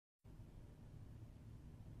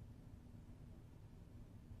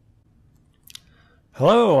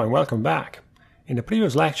Hello and welcome back. In the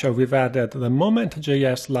previous lecture we've added the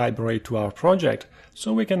Moment.js library to our project,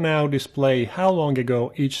 so we can now display how long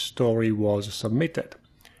ago each story was submitted.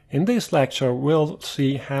 In this lecture we'll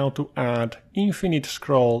see how to add infinite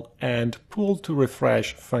scroll and pull to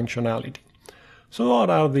refresh functionality. So what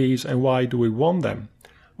are these and why do we want them?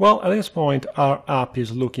 Well, at this point our app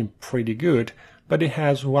is looking pretty good, but it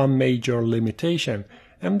has one major limitation.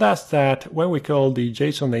 And that's that when we call the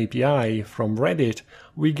JSON API from Reddit,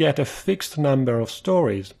 we get a fixed number of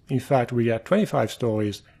stories. In fact, we get 25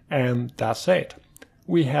 stories, and that's it.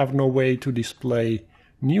 We have no way to display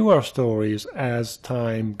newer stories as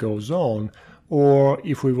time goes on, or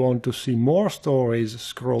if we want to see more stories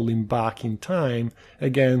scrolling back in time,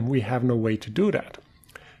 again, we have no way to do that.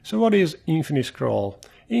 So what is infinite scroll?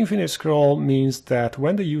 Infinite scroll means that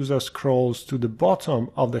when the user scrolls to the bottom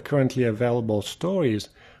of the currently available stories,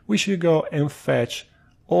 we should go and fetch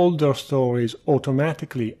older stories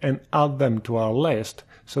automatically and add them to our list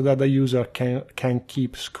so that the user can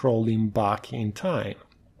keep scrolling back in time.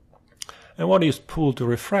 And what is pull to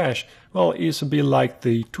refresh? Well, it's a bit like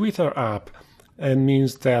the Twitter app, and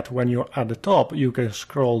means that when you're at the top, you can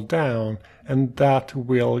scroll down and that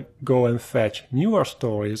will go and fetch newer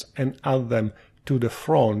stories and add them to the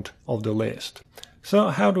front of the list. So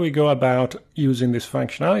how do we go about using this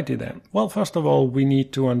functionality then? Well, first of all, we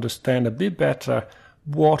need to understand a bit better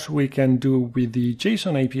what we can do with the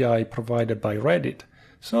JSON API provided by Reddit.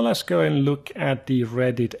 So let's go and look at the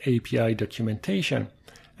Reddit API documentation.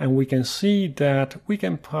 And we can see that we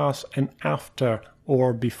can pass an after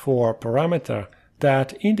or before parameter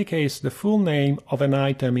that indicates the full name of an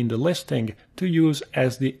item in the listing to use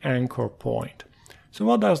as the anchor point. So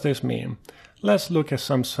what does this mean? Let's look at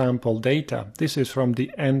some sample data. This is from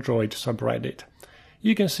the Android subreddit.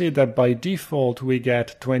 You can see that by default we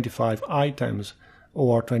get 25 items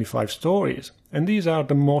or 25 stories, and these are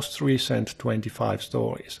the most recent 25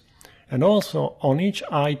 stories. And also on each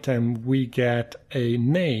item we get a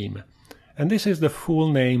name, and this is the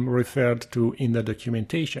full name referred to in the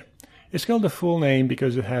documentation. It's called the full name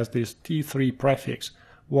because it has this T3 prefix,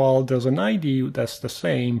 while there's an ID that's the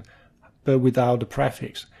same but without the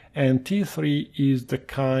prefix. And T3 is the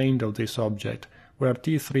kind of this object, where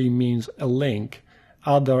T3 means a link.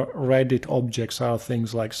 Other Reddit objects are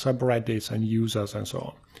things like subreddits and users and so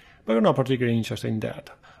on. But we're not particularly interested in that.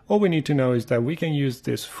 All we need to know is that we can use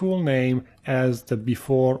this full name as the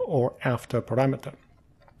before or after parameter.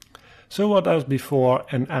 So what does before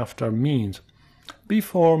and after means?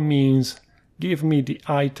 Before means give me the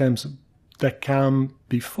items that come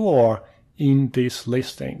before in this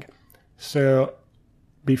listing. So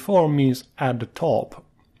before means at the top.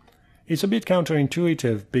 It's a bit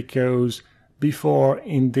counterintuitive because before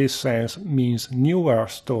in this sense means newer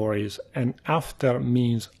stories and after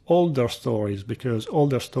means older stories because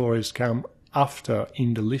older stories come after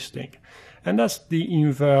in the listing. And that's the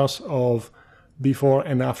inverse of before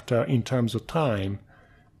and after in terms of time,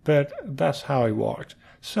 but that's how it works.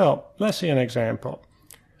 So let's see an example.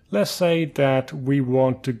 Let's say that we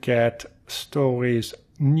want to get stories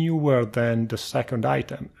newer than the second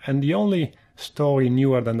item, and the only story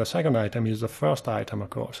newer than the second item is the first item,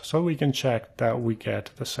 of course, so we can check that we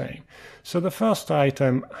get the same. So the first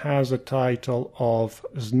item has a title of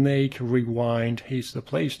Snake Rewind Hits the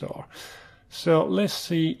Play Store. So let's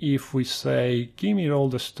see if we say give me all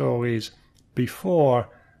the stories before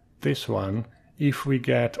this one, if we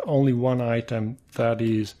get only one item that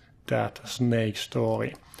is that snake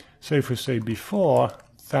story. So if we say before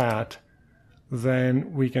that,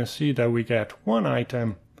 then we can see that we get one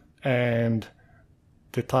item and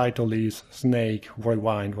the title is Snake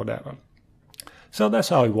Rewind whatever. So that's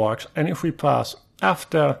how it works, and if we pass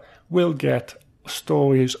after, we'll get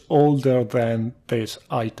stories older than this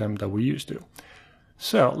item that we used to.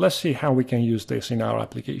 So let's see how we can use this in our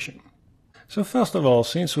application. So first of all,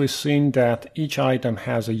 since we've seen that each item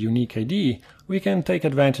has a unique ID, we can take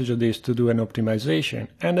advantage of this to do an optimization,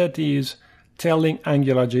 and that is telling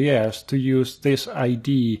AngularJS to use this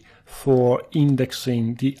ID for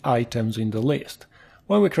indexing the items in the list.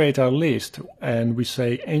 When we create our list and we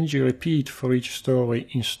say ng-repeat for each story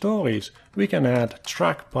in stories, we can add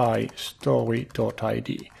trackby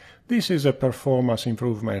story.id. This is a performance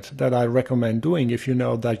improvement that I recommend doing if you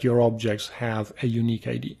know that your objects have a unique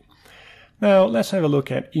ID. Now let's have a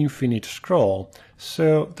look at infinite scroll.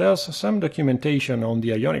 So there's some documentation on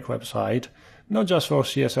the Ionic website, not just for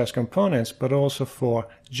CSS components, but also for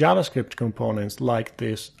JavaScript components like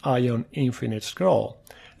this Ion infinite scroll.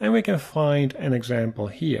 And we can find an example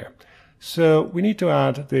here. So we need to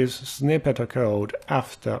add this snippet of code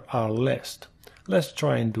after our list. Let's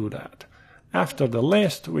try and do that. After the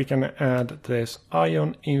list, we can add this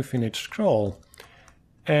Ion infinite scroll.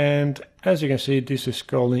 And as you can see, this is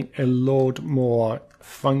calling a load more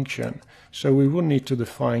function. So we would need to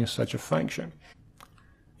define such a function.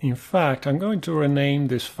 In fact, I'm going to rename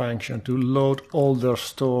this function to load older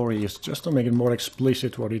stories just to make it more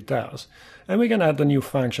explicit what it does. And we can add a new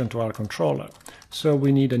function to our controller. So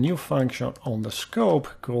we need a new function on the scope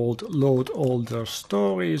called load older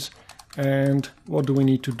stories. And what do we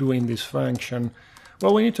need to do in this function?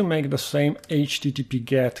 Well, we need to make the same HTTP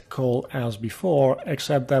GET call as before,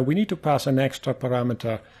 except that we need to pass an extra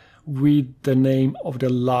parameter with the name of the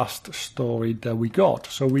last story that we got.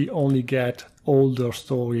 So we only get older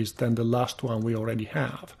stories than the last one we already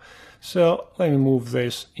have. So let me move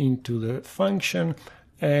this into the function,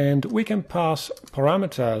 and we can pass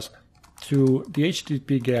parameters to the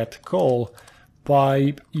HTTP GET call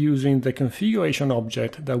by using the configuration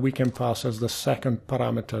object that we can pass as the second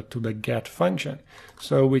parameter to the GET function.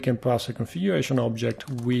 So we can pass a configuration object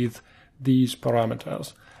with these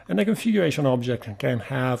parameters. And the configuration object can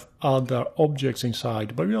have other objects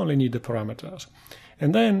inside, but we only need the parameters.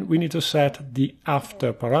 And then we need to set the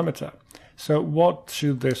after parameter. So what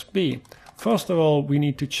should this be? First of all, we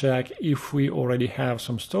need to check if we already have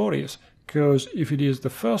some stories, because if it is the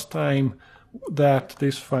first time that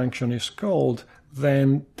this function is called,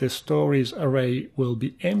 then the stories array will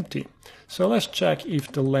be empty. So let's check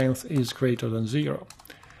if the length is greater than 0.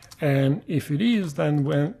 And if it is,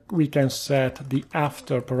 then we can set the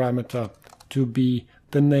after parameter to be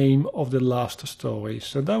the name of the last story.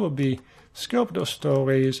 So that would be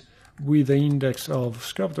scope.stories with the index of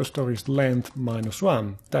scope.stories length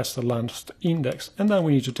 -1. That's the last index. And then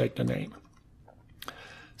we need to take the name.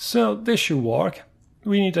 So this should work.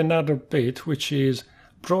 We need another bit, which is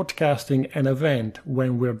broadcasting an event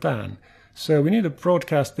when we're done. So we need to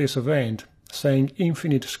broadcast this event saying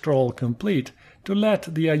infinite scroll complete to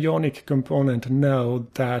let the Ionic component know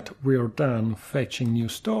that we're done fetching new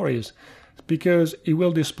stories, because it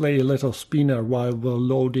will display a little spinner while we're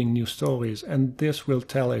loading new stories, and this will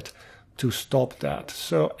tell it to stop that.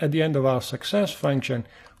 So at the end of our success function,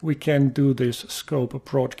 we can do this scope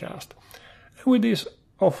broadcast. And with this,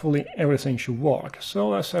 hopefully everything should work. So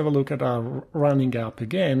let's have a look at our running app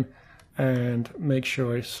again and make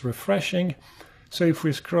sure it's refreshing. So if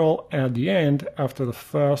we scroll at the end, after the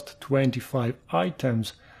first 25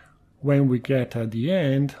 items, when we get at the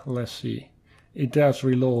end, let's see, it does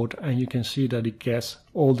reload, and you can see that it gets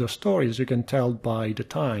all the stories. You can tell by the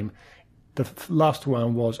time. The last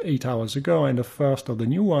one was 8 hours ago, and the first of the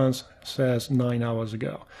new ones says 9 hours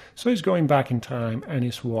ago. So it's going back in time, and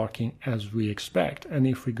it's working as we expect. And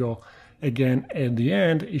if we go again at the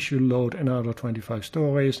end, it should load another 25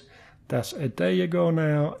 stories. That's a day ago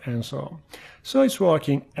now, and so on. So it's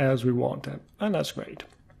working as we wanted, and that's great.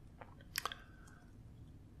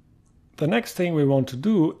 The next thing we want to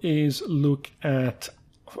do is look at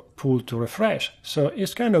pull to refresh. So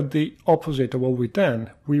it's kind of the opposite of what we've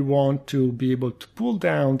done. We want to be able to pull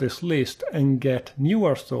down this list and get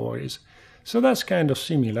newer stories. So that's kind of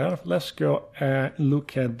similar. Let's go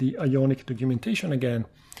look at the Ionic documentation again.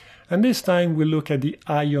 And this time we look at the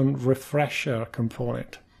Ion refresher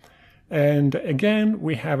component. And again,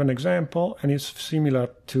 we have an example, and it's similar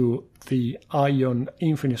to the Ion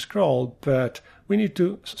infinite scroll, but we need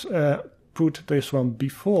to put this one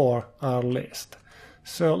before our list.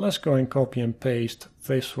 So let's go and copy and paste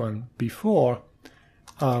this one before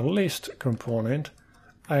our list component.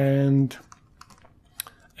 And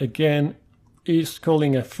again, it's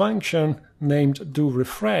calling a function named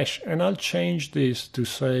doRefresh, and I'll change this to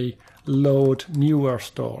say load newer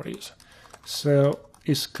stories. So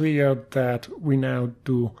it's clear that we now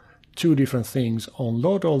do two different things on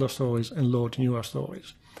load older stories and load newer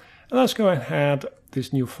stories. And let's go and add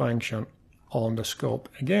this new function on the scope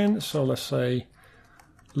again. So let's say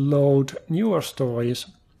load newer stories.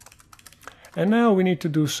 And now we need to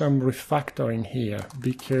do some refactoring here,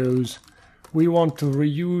 because we want to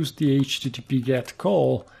reuse the HTTP GET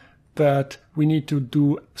call, but we need to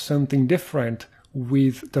do something different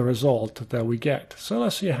with the result that we get. So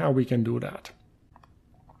let's see how we can do that.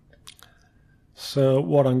 So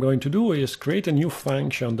what I'm going to do is create a new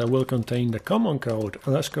function that will contain the common code,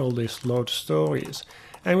 and let's call this load stories.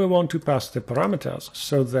 And we want to pass the parameters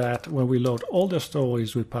so that when we load older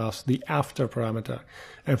stories, we pass the after parameter.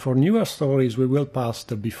 And for newer stories, we will pass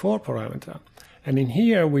the before parameter. And in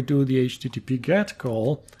here, we do the HTTP GET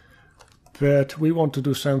call, but we want to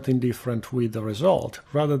do something different with the result.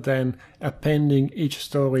 Rather than appending each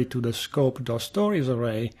story to the scope.stories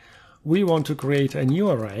array, we want to create a new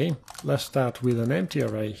array. Let's start with an empty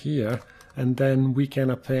array here, and then we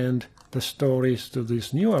can append the stories to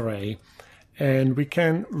this new array. and we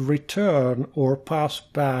can return or pass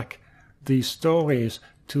back these stories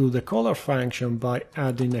to the caller function by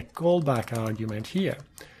adding a callback argument here.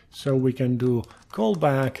 So we can do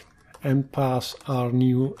callback and pass our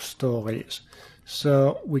new stories.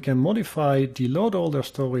 So we can modify the load older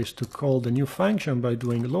stories to call the new function by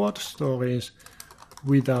doing load stories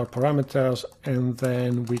with our parameters, and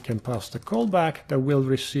then we can pass the callback that will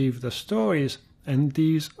receive the stories, and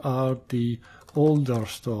these are the older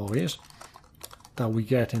stories that we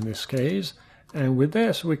get in this case. And with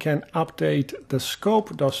this we can update the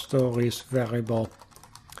scope.stories variable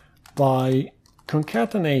by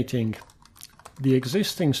concatenating the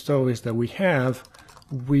existing stories that we have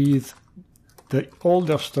with the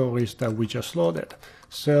older stories that we just loaded.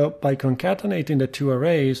 So by concatenating the two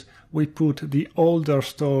arrays, we put the older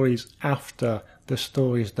stories after the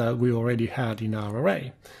stories that we already had in our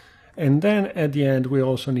array. And then at the end we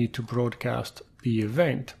also need to broadcast the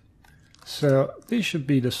event. So this should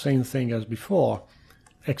be the same thing as before,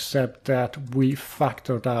 except that we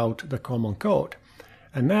factored out the common code.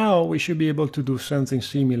 And now we should be able to do something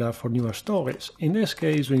similar for newer stories. In this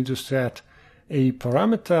case, we need to set a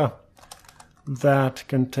parameter that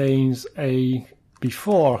contains a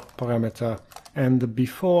before parameter, and the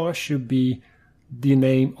before should be the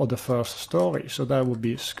name of the first story. So that would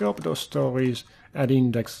be scope.stories at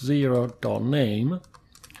index 0.name.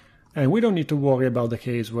 And we don't need to worry about the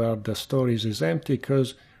case where the stories is empty,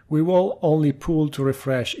 because we will only pull to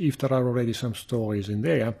refresh if there are already some stories in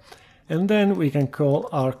there. And then we can call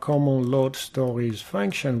our common load stories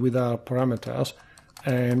function with our parameters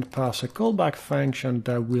and pass a callback function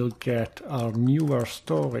that will get our newer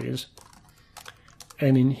stories.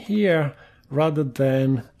 And in here, rather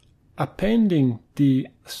than appending the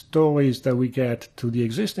stories that we get to the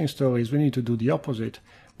existing stories, we need to do the opposite.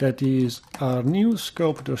 That is, our new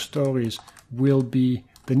scope.stories will be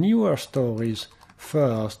the newer stories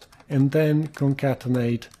first, and then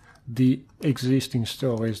concatenate the existing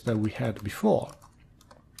stories that we had before.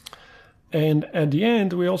 And at the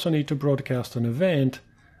end, we also need to broadcast an event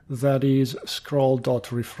that is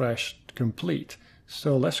scroll.refreshComplete.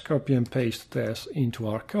 So let's copy and paste this into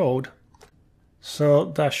our code. So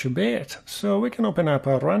that should be it. So we can open up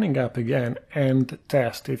our running app again and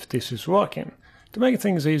test if this is working. To make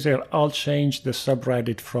things easier, I'll change the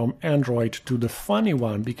subreddit from Android to the funny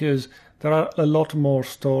one, because there are a lot more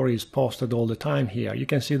stories posted all the time here. You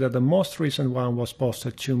can see that the most recent one was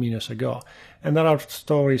posted 2 minutes ago, and there are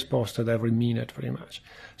stories posted every minute pretty much.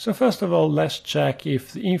 So first of all, let's check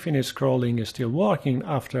if the infinite scrolling is still working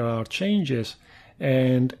after our changes,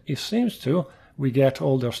 and it seems to. We get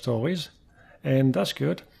older stories, and that's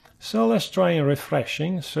good. So let's try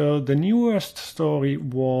refreshing. So the newest story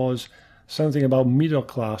was something about middle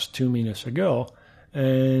class 2 minutes ago,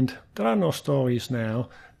 and there are no stories now.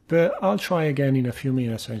 But I'll try again in a few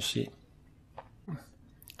minutes and see.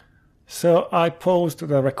 So I paused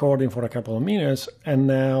the recording for a couple of minutes, and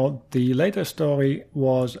now the latest story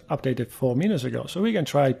was updated 4 minutes ago. So we can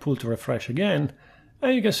try pull to refresh again,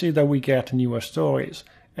 and you can see that we get newer stories.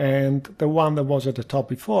 And the one that was at the top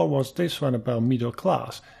before was this one about middle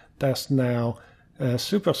class. That's now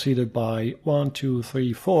superseded by 1, 2,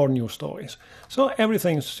 3, 4 new stories. So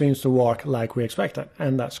everything seems to work like we expected,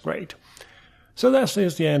 and that's great. So that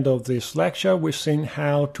is the end of this lecture. We've seen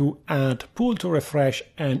how to add pull to refresh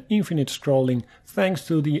and infinite scrolling thanks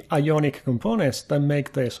to the Ionic components that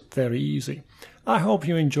make this very easy. I hope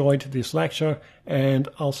you enjoyed this lecture, and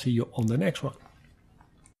I'll see you on the next one.